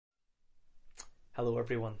Hello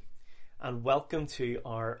everyone, and welcome to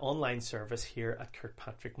our online service here at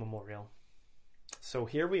Kirkpatrick Memorial. So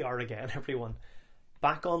here we are again, everyone,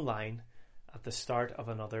 back online at the start of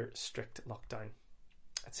another strict lockdown.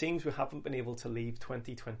 It seems we haven't been able to leave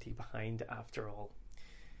 2020 behind after all.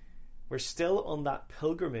 We're still on that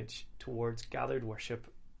pilgrimage towards gathered worship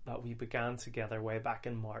that we began together way back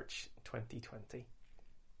in March 2020.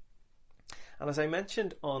 And as I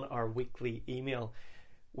mentioned on our weekly email,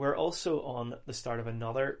 we're also on the start of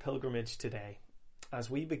another pilgrimage today as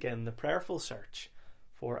we begin the prayerful search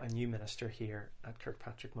for a new minister here at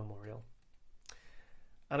Kirkpatrick Memorial.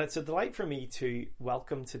 And it's a delight for me to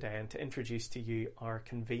welcome today and to introduce to you our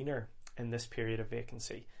convener in this period of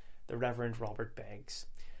vacancy, the Reverend Robert Beggs.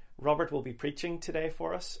 Robert will be preaching today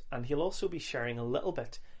for us, and he'll also be sharing a little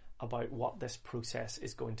bit about what this process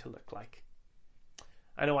is going to look like.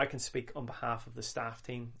 I know I can speak on behalf of the staff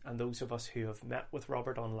team and those of us who have met with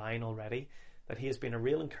Robert online already that he has been a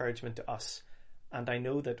real encouragement to us, and I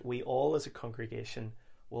know that we all as a congregation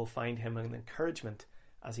will find him an encouragement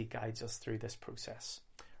as he guides us through this process.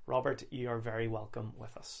 Robert, you are very welcome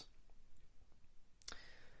with us.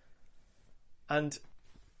 And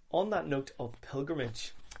on that note of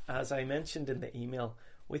pilgrimage, as I mentioned in the email,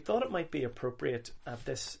 we thought it might be appropriate at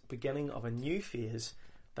this beginning of a new phase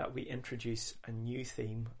that we introduce a new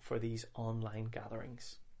theme for these online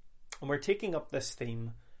gatherings. And we're taking up this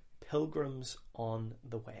theme, Pilgrims on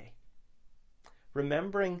the Way.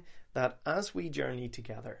 Remembering that as we journey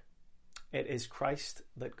together, it is Christ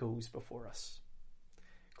that goes before us.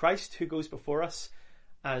 Christ who goes before us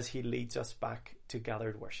as he leads us back to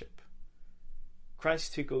gathered worship.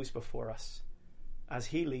 Christ who goes before us as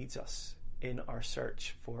he leads us in our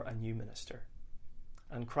search for a new minister.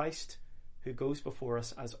 And Christ who goes before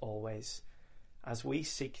us as always, as we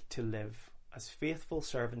seek to live as faithful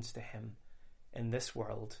servants to him in this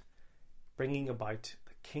world, bringing about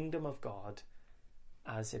the kingdom of God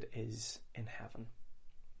as it is in heaven.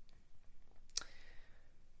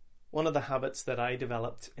 One of the habits that I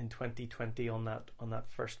developed in 2020 on that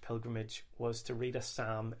first pilgrimage was to read a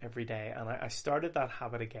psalm every day, and I started that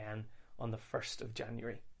habit again on the 1st of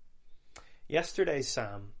January. Yesterday's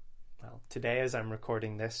psalm, well, today as I'm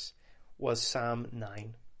recording this, was Psalm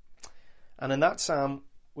 9. And in that psalm,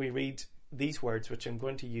 we read these words, which I'm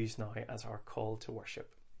going to use now as our call to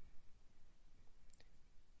worship.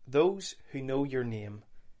 Those who know your name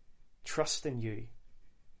trust in you,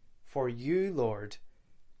 for you, Lord,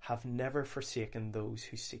 have never forsaken those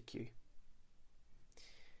who seek you.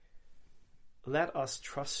 Let us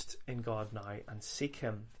trust in God now and seek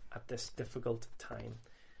him at this difficult time.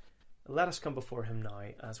 Let us come before him now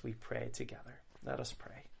as we pray together. Let us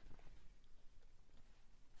pray.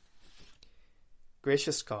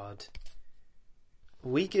 Gracious God,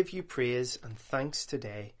 we give you praise and thanks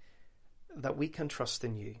today that we can trust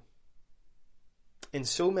in you. In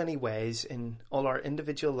so many ways, in all our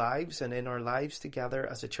individual lives and in our lives together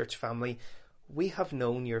as a church family, we have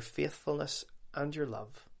known your faithfulness and your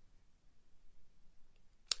love.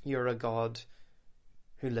 You're a God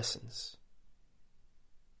who listens,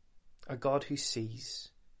 a God who sees,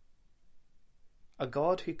 a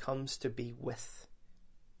God who comes to be with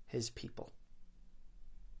his people.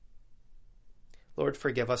 Lord,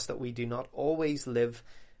 forgive us that we do not always live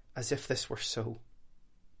as if this were so.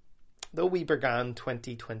 Though we began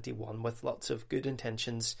 2021 with lots of good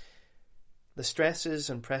intentions, the stresses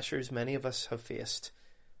and pressures many of us have faced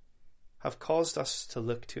have caused us to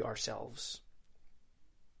look to ourselves,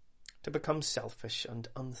 to become selfish and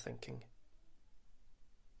unthinking.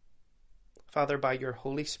 Father, by your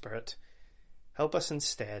Holy Spirit, help us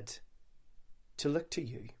instead to look to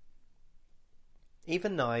you.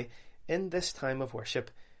 Even now, in this time of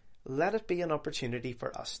worship, let it be an opportunity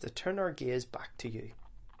for us to turn our gaze back to you.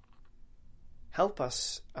 Help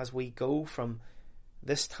us as we go from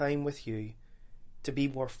this time with you to be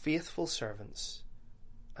more faithful servants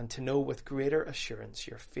and to know with greater assurance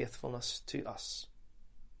your faithfulness to us.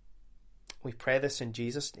 We pray this in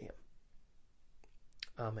Jesus' name.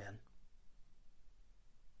 Amen.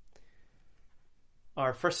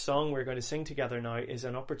 Our first song we're going to sing together now is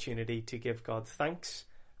an opportunity to give God thanks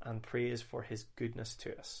and praise for his goodness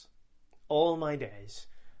to us. All my days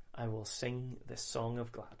I will sing this song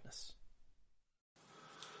of gladness.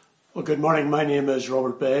 Well, good morning. My name is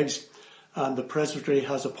Robert Beggs, and the Presbytery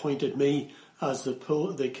has appointed me as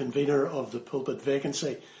the convener of the pulpit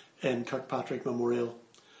vacancy in Kirkpatrick Memorial.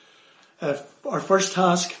 Our first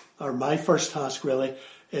task, or my first task really,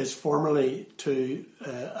 is formally to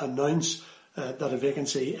announce that a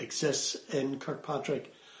vacancy exists in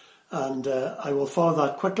Kirkpatrick. And I will follow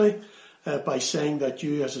that quickly by saying that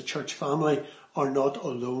you as a church family are not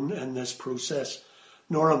alone in this process,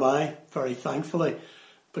 nor am I, very thankfully,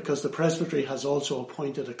 because the Presbytery has also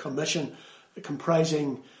appointed a commission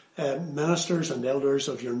comprising ministers and elders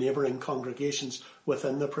of your neighbouring congregations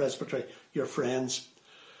within the Presbytery, your friends.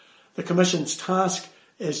 The Commission's task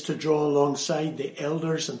is to draw alongside the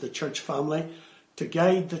elders and the church family to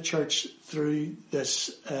guide the church through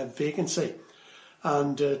this vacancy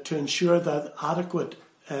and to ensure that adequate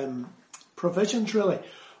provisions really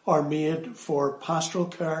are made for pastoral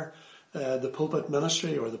care, the pulpit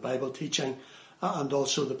ministry or the Bible teaching, and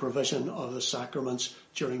also the provision of the sacraments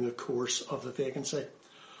during the course of the vacancy.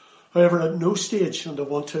 However, at no stage, and I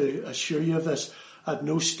want to assure you of this, at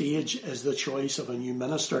no stage is the choice of a new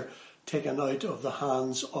minister taken out of the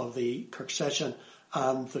hands of the Kirk Session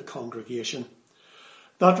and the congregation.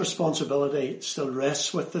 That responsibility still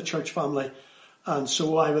rests with the church family, and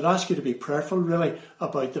so I would ask you to be prayerful really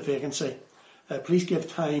about the vacancy. Please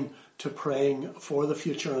give time to praying for the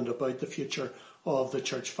future and about the future of the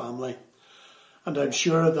church family. And I'm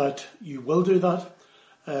sure that you will do that.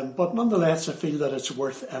 But nonetheless, I feel that it's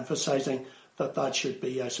worth emphasising that that should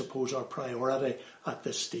be, I suppose, our priority at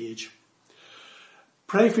this stage.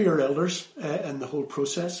 Pray for your elders in the whole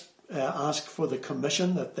process. Ask for the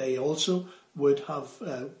commission that they also would have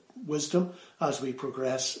wisdom as we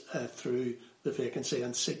progress through the vacancy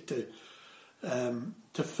and seek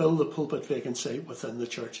to fill the pulpit vacancy within the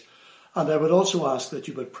church. And I would also ask that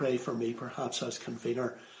you would pray for me, perhaps as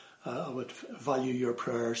convener. I would value your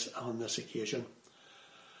prayers on this occasion.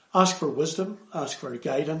 Ask for wisdom, ask for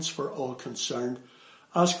guidance for all concerned.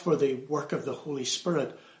 Ask for the work of the Holy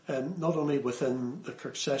Spirit, not only within the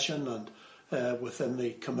Kirk Session and within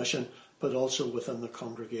the Commission, but also within the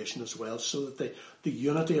congregation as well, so that the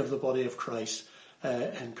unity of the body of Christ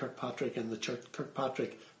in Kirkpatrick and the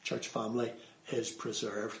Kirkpatrick church family is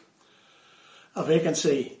preserved. A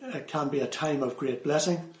vacancy can be a time of great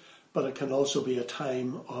blessing, but it can also be a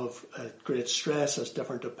time of great stress as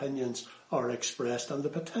different opinions are expressed, and the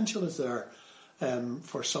potential is there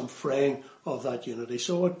for some fraying of that unity.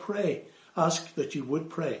 So I would pray, ask that you would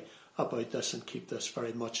pray about this and keep this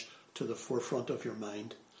very much to the forefront of your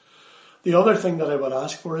mind. The other thing that I would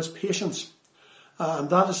ask for is patience, and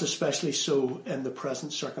that is especially so in the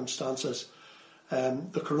present circumstances.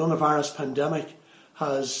 The coronavirus pandemic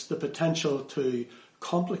has the potential to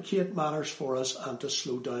complicate matters for us and to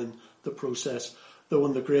slow down the process, though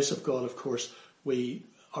in the grace of God, of course, we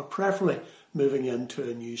are prayerfully moving into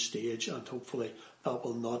a new stage, and hopefully that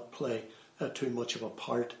will not play too much of a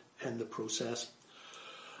part in the process.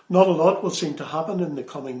 Not a lot will seem to happen in the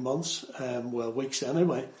coming months, weeks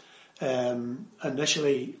anyway.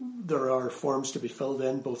 Initially, there are forms to be filled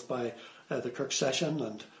in both by the Kirk Session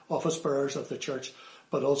and office bearers of the church,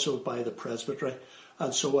 but also by the Presbytery.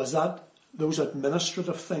 And so as those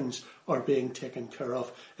administrative things are being taken care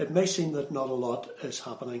of, it may seem that not a lot is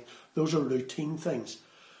happening. Those are routine things.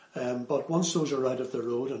 But once those are out of the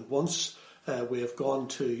road, and once we have gone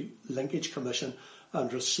to Linkage Commission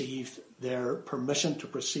and received their permission to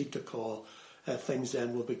proceed to call, things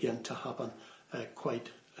then will begin to happen quite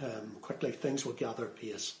quickly. Things will gather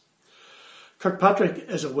pace. Kirkpatrick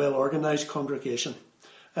is a well-organised congregation.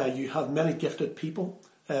 You have many gifted people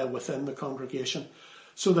within the congregation.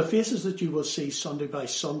 So the faces that you will see Sunday by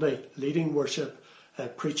Sunday, leading worship,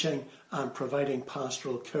 preaching and providing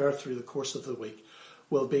pastoral care through the course of the week,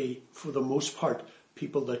 will be, for the most part,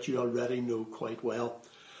 people that you already know quite well.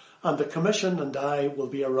 And the Commission and I will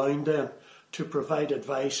be around then to provide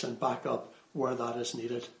advice and backup where that is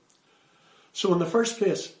needed. So in the first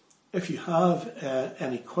place, if you have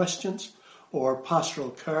any questions or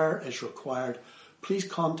pastoral care is required, please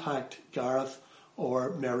contact Gareth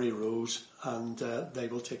or Mary Rose, and they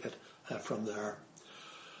will take it from there.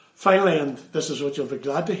 Finally, and this is what you'll be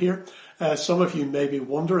glad to hear, some of you may be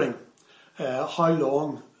wondering how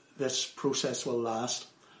long this process will last.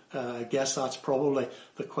 I guess that's probably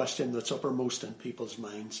the question that's uppermost in people's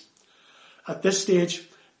minds. At this stage,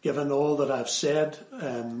 given all that I've said,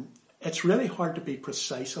 it's really hard to be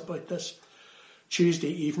precise about this.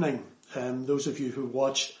 Tuesday evening, those of you who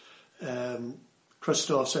watched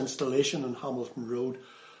Christoph's installation in Hamilton Road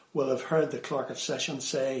will have heard the Clerk of Session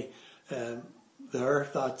say there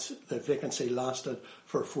that the vacancy lasted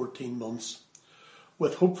for 14 months.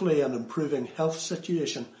 With hopefully an improving health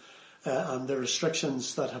situation and the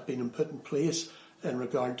restrictions that have been put in place in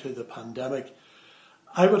regard to the pandemic,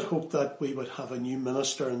 I would hope that we would have a new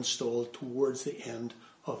minister installed towards the end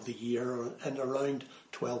of the year, or in around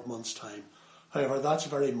 12 months' time. However, that's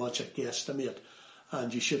very much a guesstimate,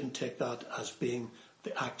 and you shouldn't take that as being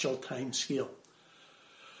the actual time scale.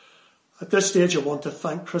 At this stage, I want to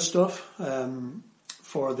thank Christoph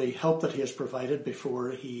for the help that he has provided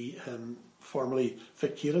before he formally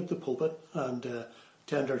vacated the pulpit and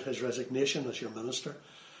tendered his resignation as your minister.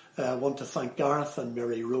 I want to thank Gareth and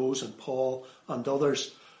Mary Rose and Paul and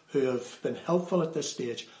others who have been helpful at this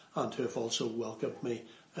stage and who have also welcomed me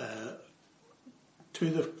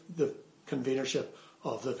to the convenership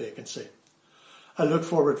of the vacancy. I look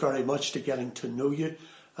forward very much to getting to know you,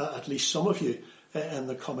 at least some of you, in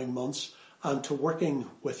the coming months, and to working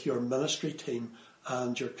with your ministry team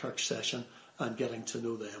and your Kirk session and getting to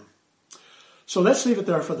know them. So let's leave it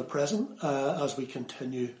there for the present as we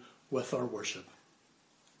continue with our worship.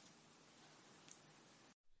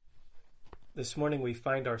 This morning we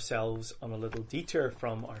find ourselves on a little detour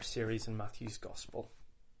from our series in Matthew's Gospel.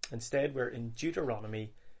 Instead, we're in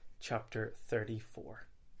Deuteronomy chapter 34.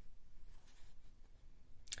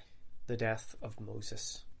 The death of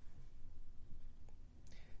Moses.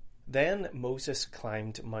 Then Moses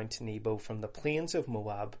climbed Mount Nebo from the plains of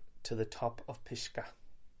Moab to the top of Pisgah,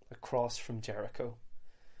 across from Jericho.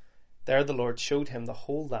 There the Lord showed him the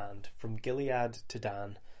whole land, from Gilead to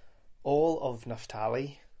Dan, all of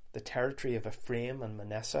Naphtali, the territory of Ephraim and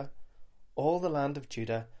Manasseh, all the land of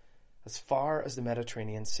Judah, as far as the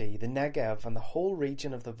Mediterranean Sea, the Negev and the whole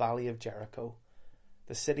region of the valley of Jericho,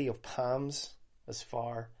 the city of palms, as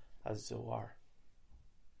far as Zoar.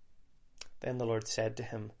 Then the Lord said to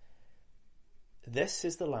him, "This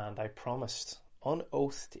is the land I promised on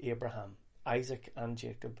oath to Abraham, Isaac and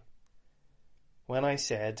Jacob, when I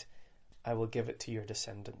said, I will give it to your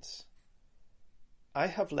descendants. I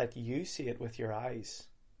have let you see it with your eyes,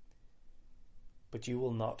 but you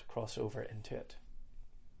will not cross over into it."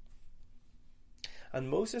 And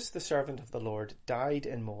Moses, the servant of the Lord, died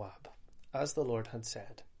in Moab, as the Lord had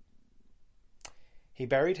said. He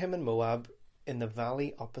buried him in Moab, in the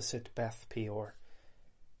valley opposite Beth Peor.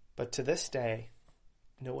 But to this day,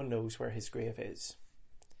 no one knows where his grave is.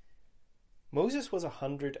 Moses was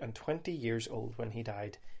 120 years old when he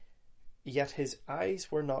died, yet his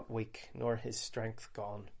eyes were not weak, nor his strength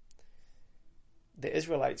gone. The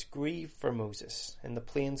Israelites grieved for Moses in the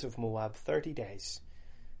plains of Moab 30 days,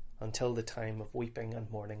 until the time of weeping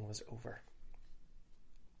and mourning was over.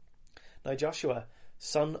 Now Joshua,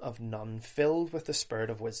 son of Nun, filled with the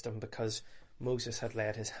spirit of wisdom, because Moses had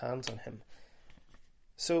laid his hands on him.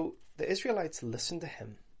 So the Israelites listened to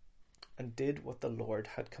him and did what the Lord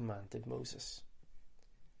had commanded Moses.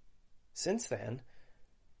 Since then,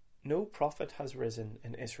 no prophet has risen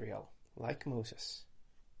in Israel like Moses,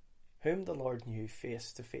 whom the Lord knew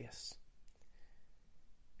face to face,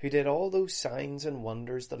 who did all those signs and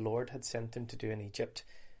wonders the Lord had sent him to do in Egypt,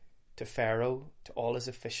 to Pharaoh, to all his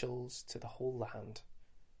officials, to the whole land.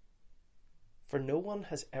 For no one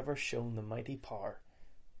has ever shown the mighty power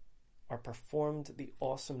or performed the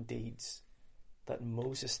awesome deeds that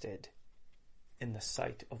Moses did in the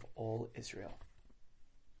sight of all Israel.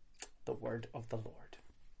 The word of the Lord.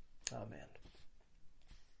 Amen.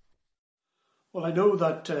 Well, I know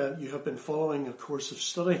that you have been following a course of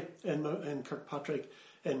study in Kirkpatrick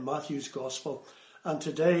in Matthew's Gospel, and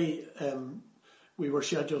today we were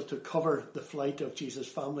scheduled to cover the flight of Jesus'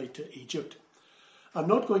 family to Egypt. I'm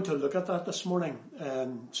not going to look at that this morning.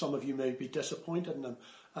 Some of you may be disappointed, and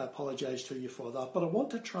I apologise to you for that, but I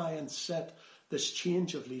want to try and set this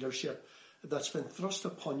change of leadership that's been thrust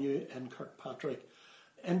upon you in Kirkpatrick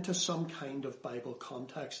into some kind of Bible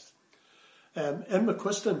context. In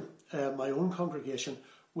McQuiston, my own congregation,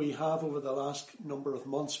 we have over the last number of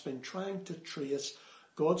months been trying to trace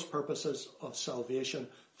God's purposes of salvation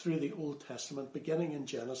through the Old Testament, beginning in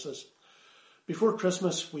Genesis. Before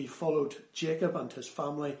Christmas, we followed Jacob and his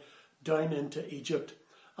family down into Egypt,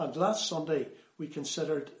 and last Sunday we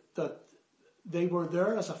considered that they were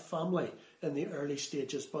there as a family in the early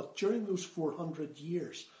stages, but during those 400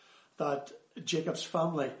 years that Jacob's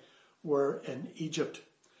family were in Egypt,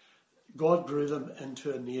 God grew them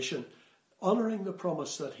into a nation, honouring the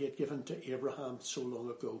promise that he had given to Abraham so long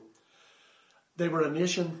ago. They were a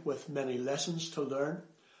nation with many lessons to learn,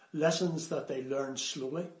 lessons that they learned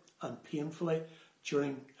slowly and painfully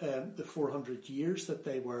during the 400 years that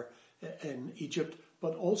they were in Egypt,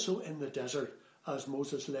 but also in the desert as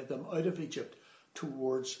Moses led them out of Egypt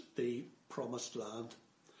towards the promised land.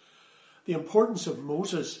 The importance of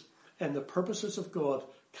Moses and the purposes of God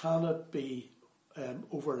cannot be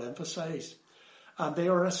overemphasized, and they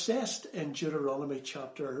are assessed in Deuteronomy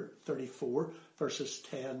chapter 34 verses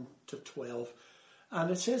 10 to 12, and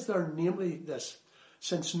it says there namely this: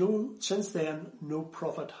 Since then no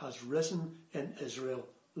prophet has risen in Israel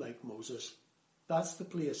like Moses. That's the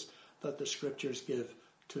place that the scriptures give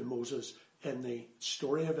to Moses in the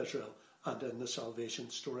story of Israel and in the salvation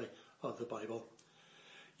story of the Bible.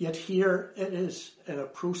 Yet here it is in a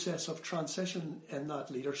process of transition in that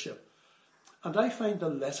leadership. And I find the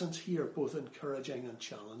lessons here both encouraging and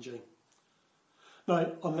challenging.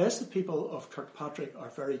 Now, unless the people of Kirkpatrick are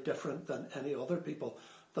very different than any other people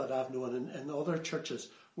that I've known in other churches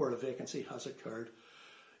where a vacancy has occurred,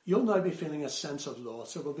 you'll now be feeling a sense of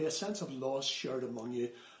loss. There will be a sense of loss shared among you,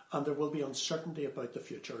 and there will be uncertainty about the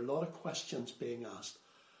future, a lot of questions being asked.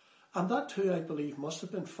 And that too, I believe, must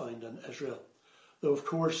have been found in Israel. Though, of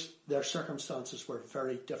course, their circumstances were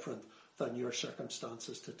very different than your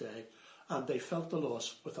circumstances today, and they felt the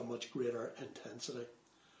loss with a much greater intensity.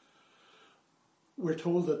 We're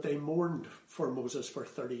told that they mourned for Moses for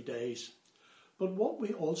 30 days. But what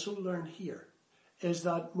we also learn here is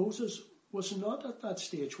that Moses was not at that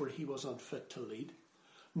stage where he was unfit to lead,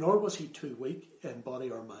 nor was he too weak in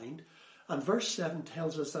body or mind. And verse 7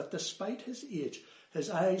 tells us that despite his age,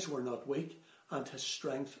 his eyes were not weak and his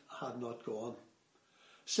strength had not gone.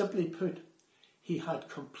 Simply put, he had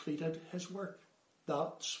completed his work.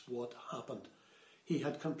 That's what happened. He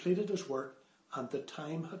had completed his work, and the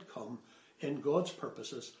time had come in God's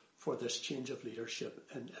purposes for this change of leadership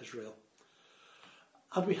in Israel.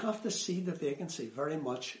 And we have to see the vacancy very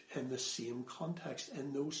much in the same context,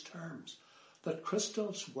 in those terms, that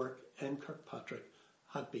Christoph's work in Kirkpatrick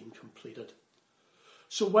had been completed.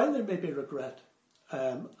 So while there may be regret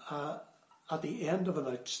at the end of an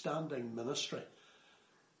outstanding ministry,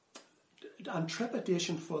 and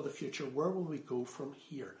trepidation for the future, where will we go from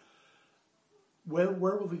here? Where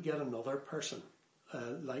will we get another person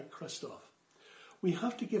like Christoph? We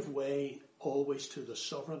have to give way always to the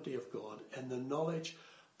sovereignty of God and the knowledge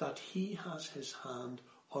that he has his hand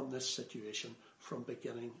on this situation from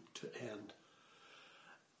beginning to end.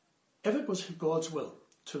 If it was God's will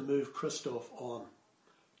to move Christoph on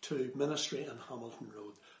to ministry in Hamilton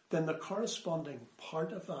Road, then the corresponding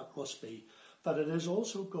part of that must be that it is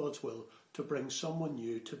also God's will to bring someone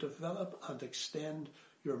new to develop and extend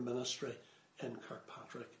your ministry in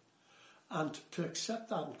Kirkpatrick. And to accept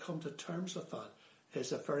that and come to terms with that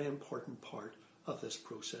is a very important part of this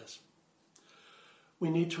process. We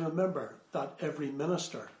need to remember that every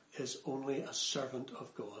minister is only a servant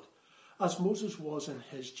of God, as Moses was in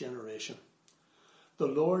his generation. The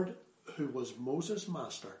Lord, who was Moses'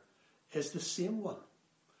 master, is the same one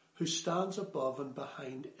who stands above and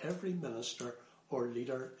behind every minister or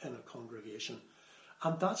leader in a congregation.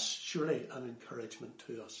 And that's surely an encouragement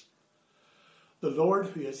to us. The Lord,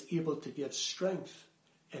 who is able to give strength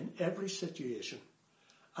in every situation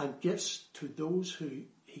and gifts to those who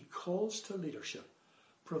he calls to leadership,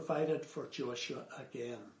 provided for Joshua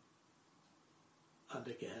again and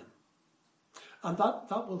again. And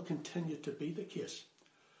that will continue to be the case.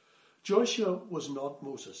 Joshua was not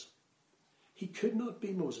Moses. He could not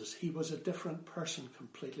be Moses. He was a different person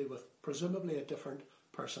completely, with presumably a different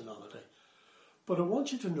personality. But I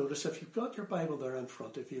want you to notice, if you've got your Bible there in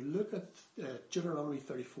front, if you look at Deuteronomy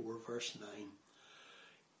 34, verse 9,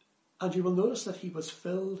 and you will notice that he was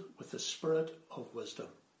filled with the spirit of wisdom.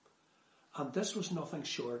 And this was nothing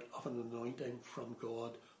short of an anointing from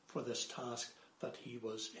God for this task that he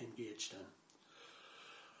was engaged in.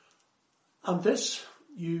 And this,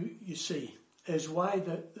 you see, is why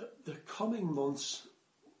the coming months,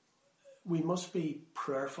 we must be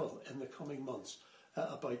prayerful in the coming months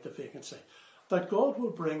about the vacancy. That God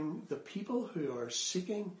will bring the people who are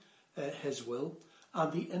seeking his will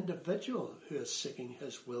and the individual who is seeking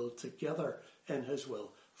his will together in his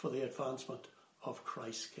will for the advancement of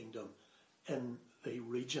Christ's kingdom in the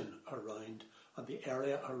region around and the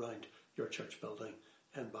area around your church building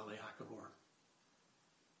in Ballyhackamore.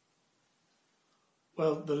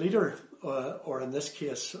 Well, the leader, or in this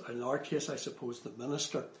case, in our case, I suppose the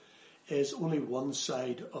minister, is only one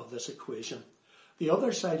side of this equation. The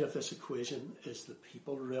other side of this equation is the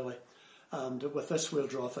people, really. And with this, we'll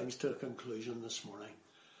draw things to a conclusion this morning.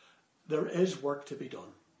 There is work to be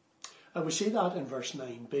done. And we see that in verse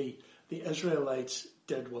 9b. The Israelites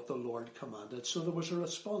did what the Lord commanded. So there was a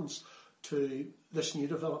response to this new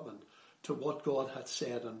development, to what God had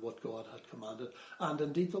said and what God had commanded, and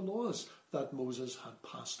indeed the laws that Moses had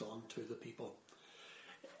passed on to the people.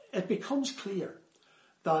 It becomes clear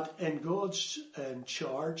that in God's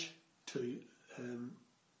charge to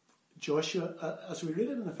Joshua, as we read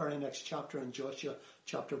it in the very next chapter, in Joshua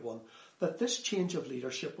chapter 1, that this change of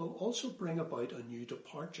leadership will also bring about a new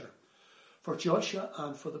departure. For Joshua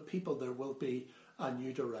and for the people, there will be a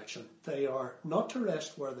new direction. They are not to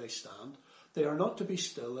rest where they stand. They are not to be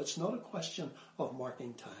still. It's not a question of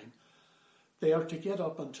marking time. They are to get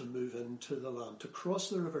up and to move into the land, to cross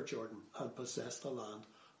the River Jordan and possess the land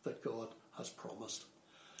that God has promised.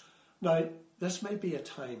 Now, this may be a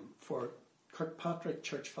time for Kirkpatrick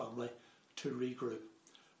church family to regroup,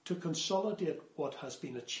 to consolidate what has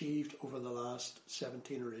been achieved over the last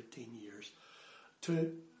 17 or 18 years,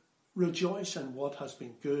 to rejoice in what has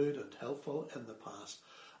been good and helpful in the past,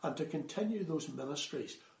 and to continue those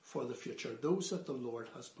ministries for the future, those that the Lord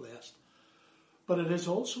has blessed. But it is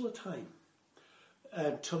also a time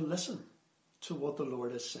to listen to what the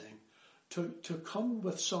Lord is saying, to come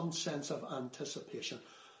with some sense of anticipation,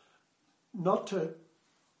 not to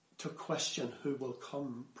question who will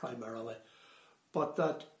come primarily, but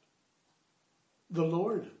that the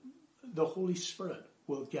Lord, the Holy Spirit,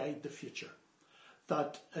 will guide the future,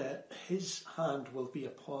 that his hand will be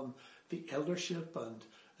upon the eldership and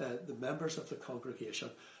the members of the congregation,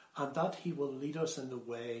 and that he will lead us in the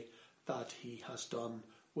way that he has done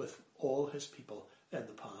with all his people in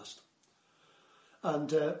the past.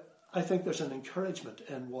 And I think there's an encouragement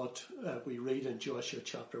in what we read in Joshua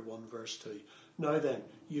chapter 1 verse 2. Now then,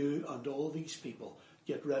 you and all these people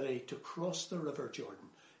get ready to cross the river Jordan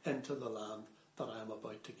into the land that I am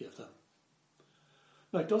about to give them.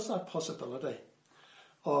 Now, does that possibility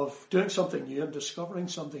of doing something new and discovering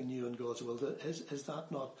something new in God's will, is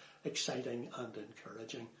that not exciting and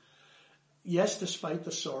encouraging? Yes, despite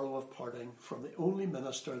the sorrow of parting from the only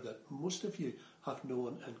minister that most of you have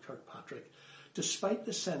known in Kirkpatrick, despite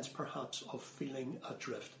the sense perhaps of feeling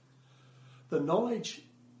adrift, the knowledge,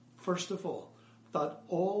 first of all, that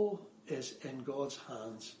all is in God's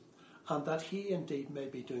hands and that he indeed may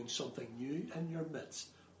be doing something new in your midst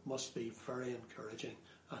must be very encouraging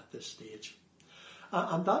at this stage.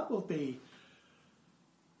 And that will be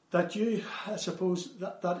that you, I suppose,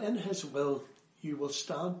 that in his will you will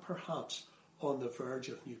stand perhaps on the verge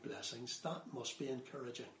of new blessings. That must be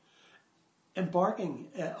encouraging. Embarking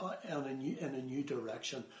in a new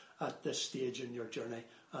direction at this stage in your journey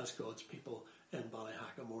as God's people in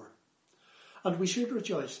Ballyhackamore. And we should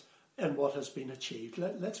rejoice in what has been achieved.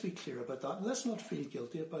 Let's be clear about that. And let's not feel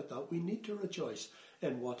guilty about that. We need to rejoice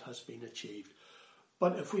in what has been achieved.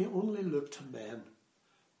 But if we only look to men,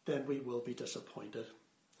 then we will be disappointed.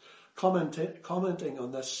 Commenting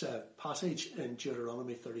on this passage in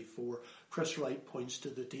Deuteronomy 34, Chris Wright points to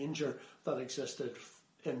the danger that existed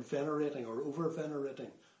in venerating or over-venerating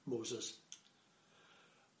Moses.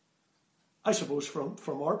 I suppose from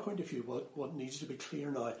our point of view, what needs to be clear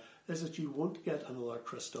now is that you won't get another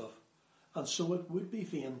Christoph. And so it would be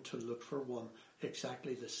vain to look for one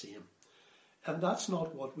exactly the same. And that's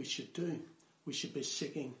not what we should do. We should be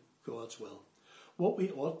seeking God's will. What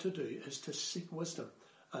we ought to do is to seek wisdom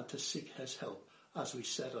and to seek his help as we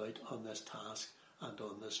set out on this task and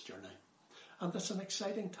on this journey. And that's an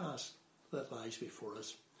exciting task that lies before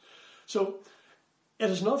us. So it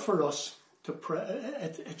is not for us to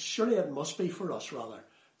surely it must be for us rather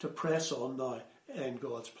to press on now in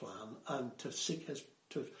God's plan and to seek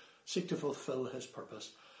to fulfill his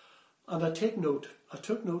purpose. And I took note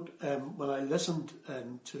when I listened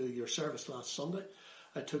to your service last Sunday.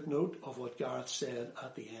 I took note of what Gareth said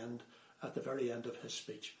at the very end of his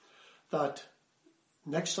speech, that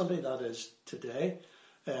next Sunday, that is today,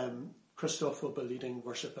 Christoph will be leading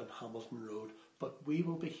worship in Hamilton Road, but we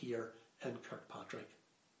will be here in Kirkpatrick.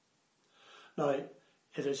 Now,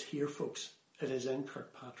 it is here, folks, it is in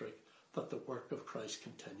Kirkpatrick that the work of Christ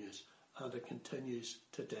continues, and it continues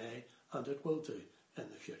today, and it will do in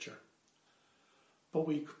the future. But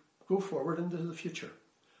we go forward into the future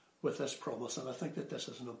with this promise, and I think that this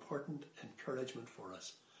is an important encouragement for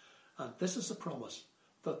us. And this is the promise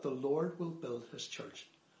that the Lord will build his church,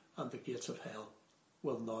 and the gates of hell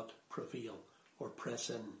will not prevail or press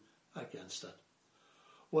in against it.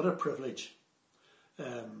 What a privilege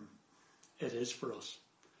it is for us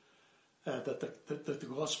that the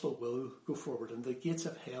gospel will go forward, and the gates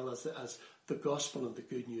of hell, as the gospel and the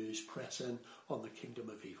good news press in on the kingdom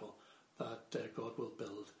of evil, that God will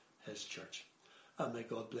build his church. And may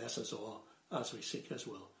God bless us all as we seek his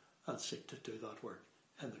will and seek to do that work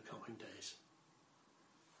in the coming days.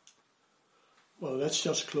 Well, let's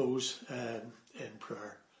just close in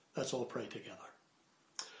prayer. Let's all pray together.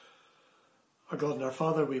 Our God and our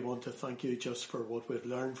Father, we want to thank you just for what we've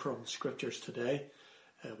learned from Scriptures today.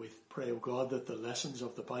 We pray, O God, that the lessons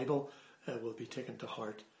of the Bible will be taken to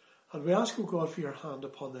heart. And we ask, O God, for your hand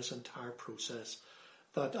upon this entire process,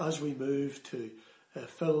 that as we move to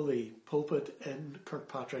fill the pulpit in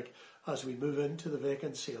Kirkpatrick, as we move into the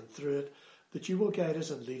vacancy and through it, that you will guide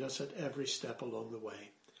us and lead us at every step along the way.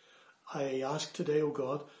 I ask today, O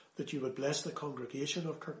God, that you would bless the congregation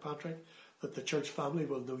of Kirkpatrick, that the church family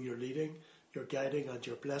will know your leading, your guiding and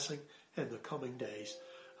your blessing in the coming days.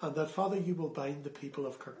 And that, Father, you will bind the people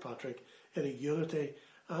of Kirkpatrick in a unity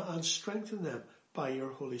and strengthen them by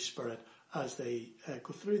your Holy Spirit as they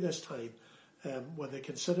go through this time when they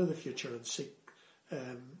consider the future and seek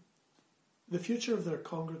the future of their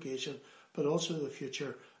congregation, but also a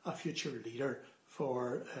future leader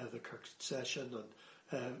for the Kirk session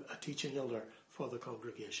and a teaching elder for the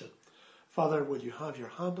congregation. Father, will you have your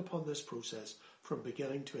hand upon this process from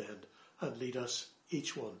beginning to end and lead us,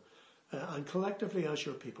 each one, and collectively as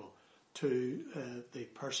your people, to the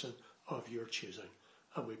person of your choosing.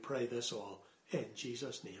 And we pray this all in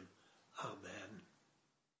Jesus' name. Amen.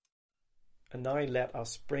 And now let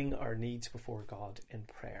us bring our needs before God in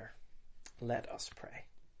prayer. Let us pray.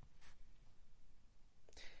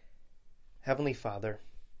 Heavenly Father,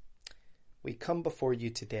 we come before you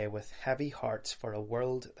today with heavy hearts for a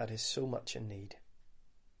world that is so much in need.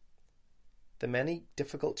 The many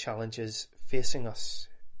difficult challenges facing us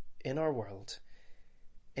in our world,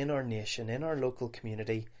 in our nation, in our local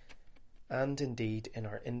community, and indeed in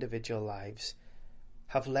our individual lives,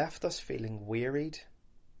 have left us feeling wearied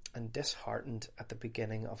and disheartened at the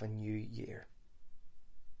beginning of a new year.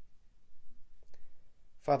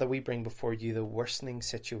 Father, we bring before you the worsening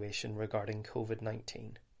situation regarding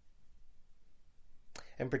COVID-19.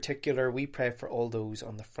 In particular, we pray for all those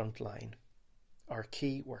on the front line, our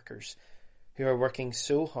key workers, who are working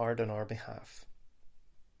so hard on our behalf.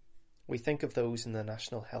 We think of those in the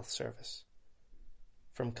National Health Service,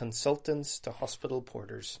 from consultants to hospital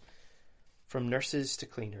porters, from nurses to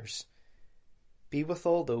cleaners. Be with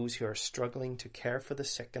all those who are struggling to care for the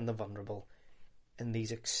sick and the vulnerable in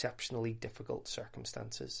these exceptionally difficult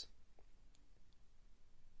circumstances.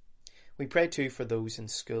 We pray too for those in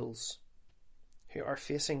schools who are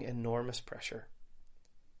facing enormous pressure,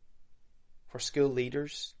 for school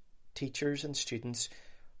leaders, teachers and students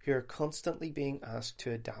who are constantly being asked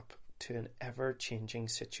to adapt to an ever-changing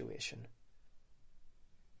situation.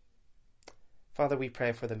 Father, we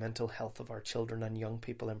pray for the mental health of our children and young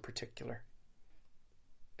people in particular,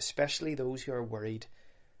 especially those who are worried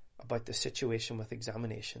about the situation with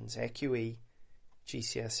examinations, AQE,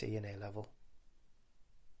 GCSE and A-level.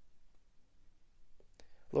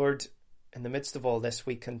 Lord, in the midst of all this,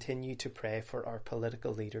 we continue to pray for our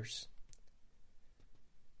political leaders.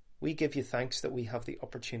 We give you thanks that we have the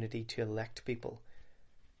opportunity to elect people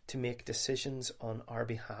to make decisions on our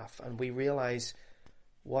behalf, and we realise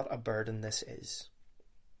what a burden this is.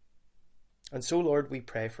 And so, Lord, we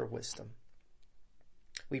pray for wisdom.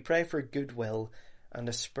 We pray for goodwill and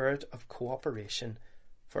a spirit of cooperation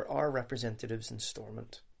for our representatives in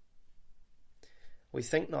Stormont. We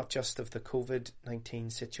think not just of the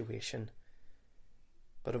COVID-19 situation,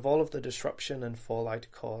 but of all of the disruption and fallout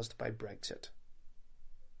caused by Brexit.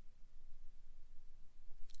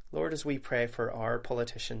 Lord, as we pray for our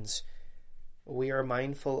politicians, we are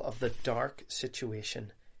mindful of the dark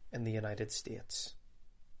situation in the United States.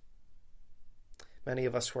 Many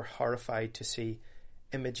of us were horrified to see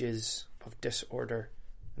images of disorder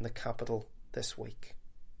in the capital this week.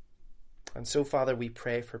 And so, Father, we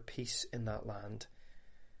pray for peace in that land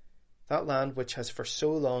which has for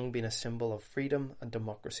so long been a symbol of freedom and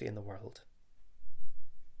democracy in the world.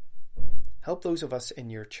 Help those of us in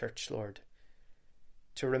your church, Lord,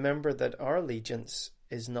 to remember that our allegiance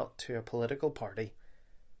is not to a political party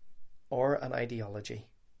or an ideology,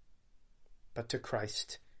 but to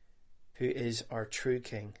Christ, who is our true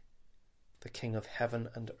King, the King of heaven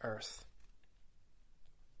and earth.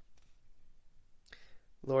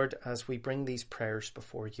 Lord, as we bring these prayers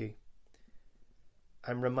before you,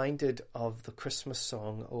 I'm reminded of the Christmas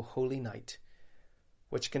song, O Holy Night,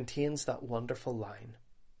 which contains that wonderful line,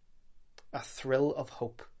 a thrill of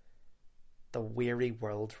hope, the weary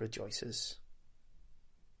world rejoices.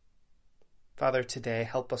 Father, today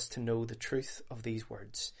help us to know the truth of these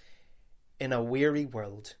words. In a weary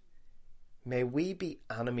world, may we be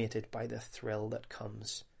animated by the thrill that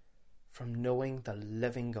comes from knowing the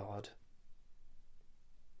living God.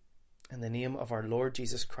 In the name of our Lord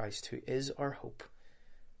Jesus Christ, who is our hope,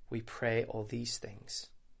 we pray all these things.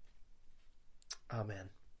 Amen.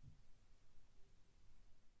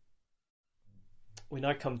 We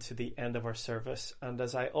now come to the end of our service, and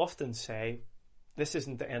as I often say, this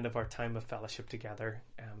isn't the end of our time of fellowship together.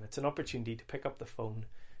 It's an opportunity to pick up the phone,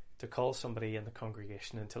 to call somebody in the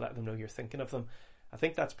congregation and to let them know you're thinking of them. I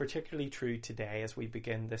think that's particularly true today as we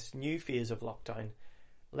begin this new phase of lockdown.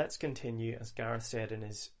 Let's continue, as Gareth said in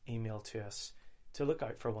his email to us, to look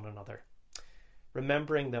out for one another,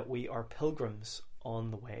 remembering that we are pilgrims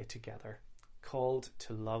on the way together, called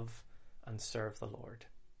to love and serve the Lord.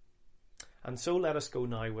 And so let us go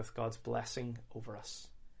now with God's blessing over us.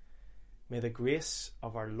 May the grace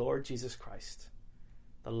of our Lord Jesus Christ,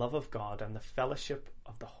 the love of God, and the fellowship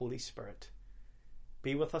of the Holy Spirit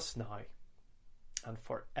be with us now and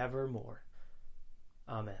forevermore.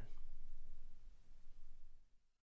 Amen.